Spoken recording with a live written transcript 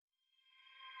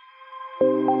Hey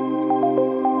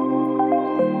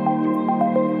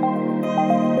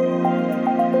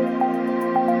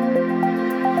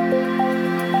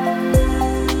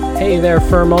there,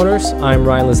 firm owners. I'm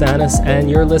Ryan Lazanis, and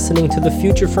you're listening to the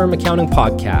Future Firm Accounting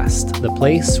Podcast, the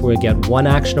place where you get one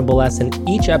actionable lesson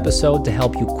each episode to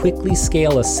help you quickly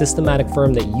scale a systematic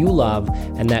firm that you love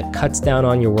and that cuts down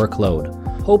on your workload.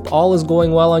 Hope all is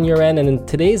going well on your end, and in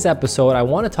today's episode, I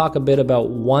want to talk a bit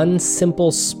about one simple,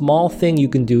 small thing you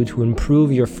can do to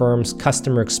improve your firm's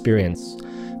customer experience.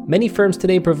 Many firms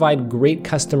today provide great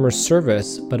customer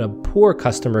service, but a poor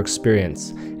customer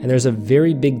experience, and there's a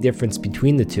very big difference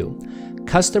between the two.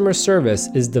 Customer service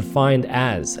is defined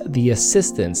as the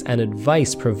assistance and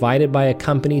advice provided by a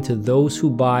company to those who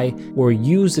buy or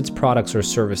use its products or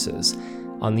services.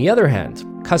 On the other hand,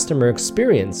 customer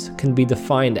experience can be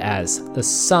defined as the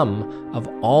sum of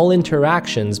all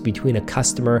interactions between a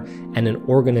customer and an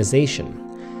organization.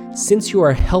 Since you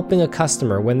are helping a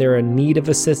customer when they're in need of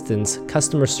assistance,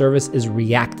 customer service is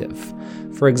reactive.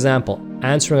 For example,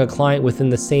 answering a client within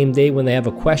the same day when they have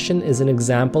a question is an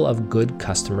example of good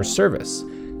customer service.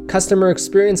 Customer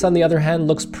experience, on the other hand,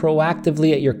 looks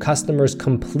proactively at your customer's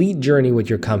complete journey with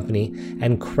your company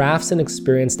and crafts an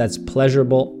experience that's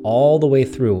pleasurable all the way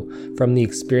through, from the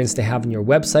experience they have on your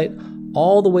website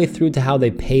all the way through to how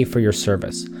they pay for your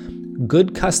service.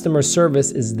 Good customer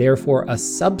service is therefore a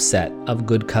subset of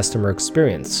good customer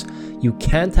experience. You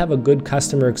can't have a good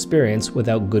customer experience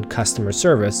without good customer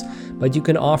service, but you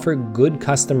can offer good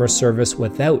customer service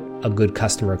without a good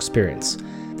customer experience.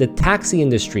 The taxi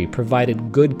industry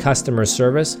provided good customer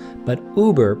service, but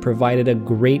Uber provided a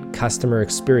great customer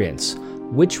experience.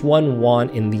 Which one won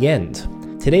in the end?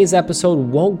 Today's episode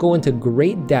won't go into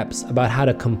great depths about how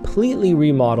to completely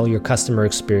remodel your customer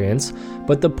experience,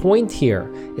 but the point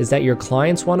here is that your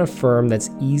clients want a firm that's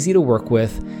easy to work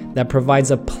with, that provides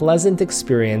a pleasant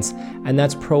experience, and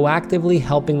that's proactively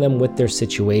helping them with their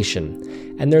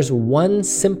situation. And there's one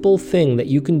simple thing that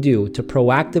you can do to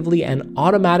proactively and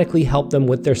automatically help them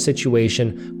with their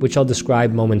situation, which I'll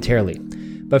describe momentarily.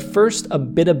 But first, a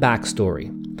bit of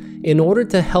backstory. In order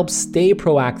to help stay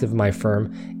proactive, my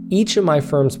firm, each of my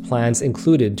firm's plans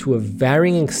included, to a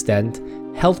varying extent,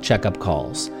 health checkup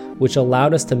calls, which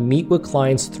allowed us to meet with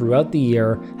clients throughout the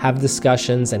year, have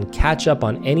discussions, and catch up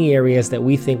on any areas that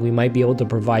we think we might be able to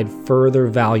provide further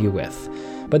value with.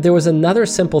 But there was another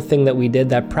simple thing that we did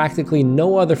that practically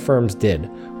no other firms did.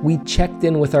 We checked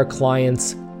in with our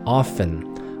clients often.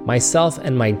 Myself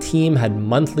and my team had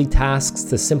monthly tasks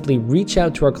to simply reach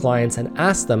out to our clients and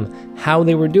ask them how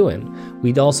they were doing.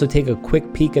 We'd also take a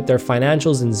quick peek at their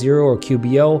financials in Xero or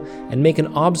QBO and make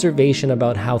an observation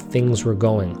about how things were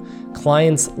going.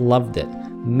 Clients loved it,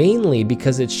 mainly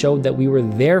because it showed that we were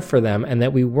there for them and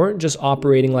that we weren't just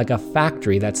operating like a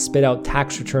factory that spit out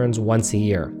tax returns once a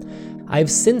year.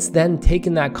 I've since then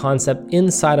taken that concept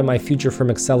inside of my Future Firm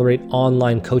Accelerate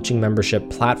online coaching membership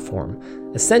platform.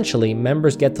 Essentially,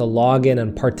 members get to log in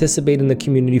and participate in the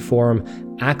community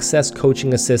forum, access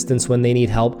coaching assistance when they need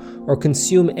help, or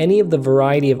consume any of the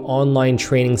variety of online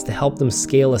trainings to help them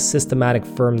scale a systematic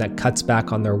firm that cuts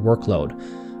back on their workload.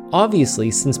 Obviously,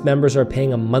 since members are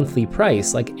paying a monthly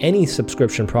price like any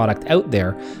subscription product out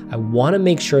there, I want to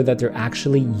make sure that they're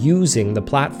actually using the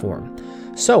platform.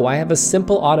 So I have a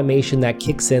simple automation that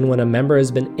kicks in when a member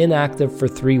has been inactive for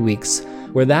 3 weeks,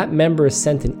 where that member is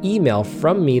sent an email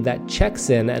from me that checks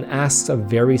in and asks a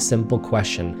very simple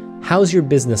question. How's your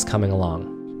business coming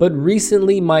along? But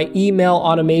recently, my email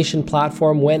automation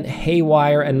platform went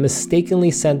haywire and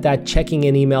mistakenly sent that checking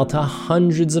in email to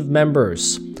hundreds of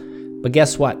members. But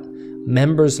guess what?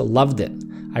 Members loved it.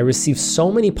 I received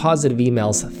so many positive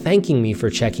emails thanking me for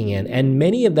checking in, and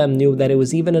many of them knew that it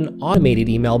was even an automated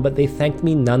email, but they thanked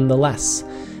me nonetheless.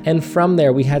 And from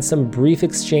there, we had some brief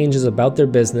exchanges about their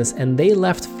business, and they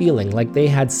left feeling like they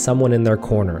had someone in their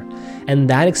corner. And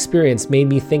that experience made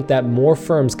me think that more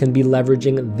firms can be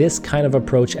leveraging this kind of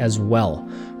approach as well.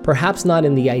 Perhaps not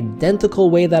in the identical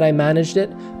way that I managed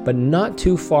it, but not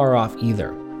too far off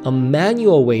either. A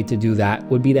manual way to do that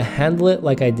would be to handle it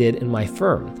like I did in my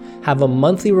firm. Have a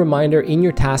monthly reminder in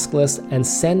your task list and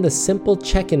send a simple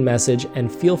check-in message,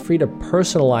 and feel free to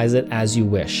personalize it as you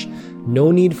wish. No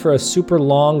need for a super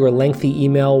long or lengthy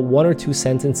email, 1 or 2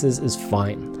 sentences is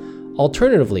fine.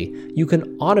 Alternatively, you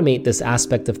can automate this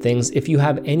aspect of things if you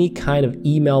have any kind of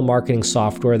email marketing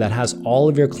software that has all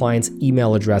of your clients'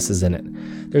 email addresses in it.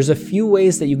 There's a few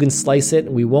ways that you can slice it.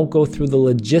 We won't go through the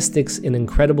logistics in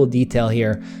incredible detail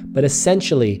here, but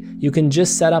essentially, you can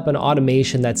just set up an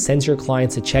automation that sends your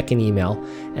clients a check-in email,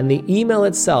 and the email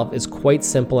itself is quite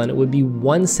simple, and it would be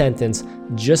one sentence,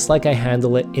 just like I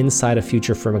handle it inside of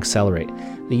Future Firm Accelerate.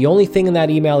 The only thing in that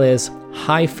email is,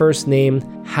 "Hi, first name,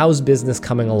 how's business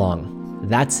coming along?"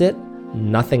 That's it.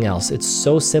 Nothing else. It's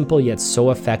so simple yet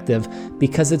so effective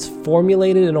because it's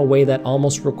formulated in a way that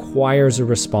almost requires a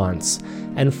response.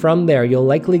 And from there, you'll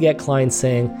likely get clients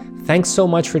saying, "Thanks so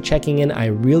much for checking in. I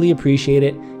really appreciate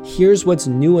it. Here's what's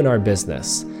new in our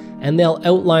business." And they'll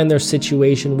outline their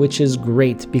situation, which is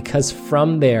great because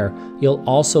from there, you'll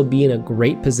also be in a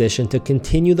great position to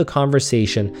continue the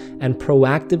conversation and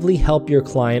proactively help your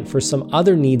client for some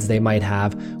other needs they might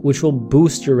have, which will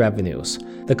boost your revenues.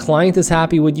 The client is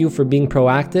happy with you for being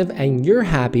proactive, and you're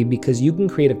happy because you can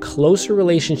create a closer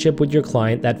relationship with your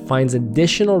client that finds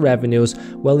additional revenues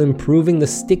while improving the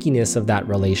stickiness of that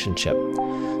relationship.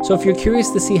 So if you're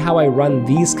curious to see how I run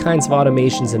these kinds of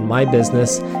automations in my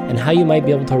business and how you might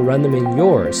be able to run them in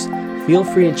yours, feel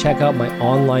free to check out my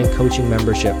online coaching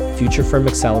membership, Future Firm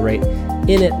Accelerate.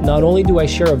 In it, not only do I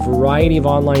share a variety of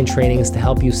online trainings to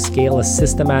help you scale a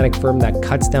systematic firm that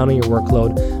cuts down on your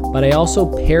workload, but I also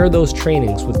pair those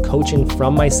trainings with coaching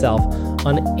from myself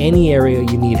on any area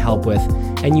you need help with.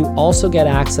 And you also get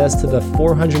access to the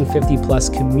 450 plus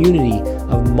community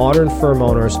of modern firm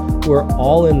owners who are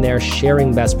all in there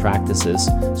sharing best practices.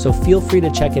 So feel free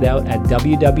to check it out at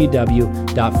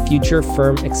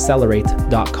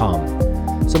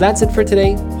www.futurefirmaccelerate.com. So that's it for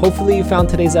today. Hopefully you found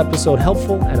today's episode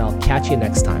helpful, and I'll catch you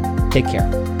next time. Take care.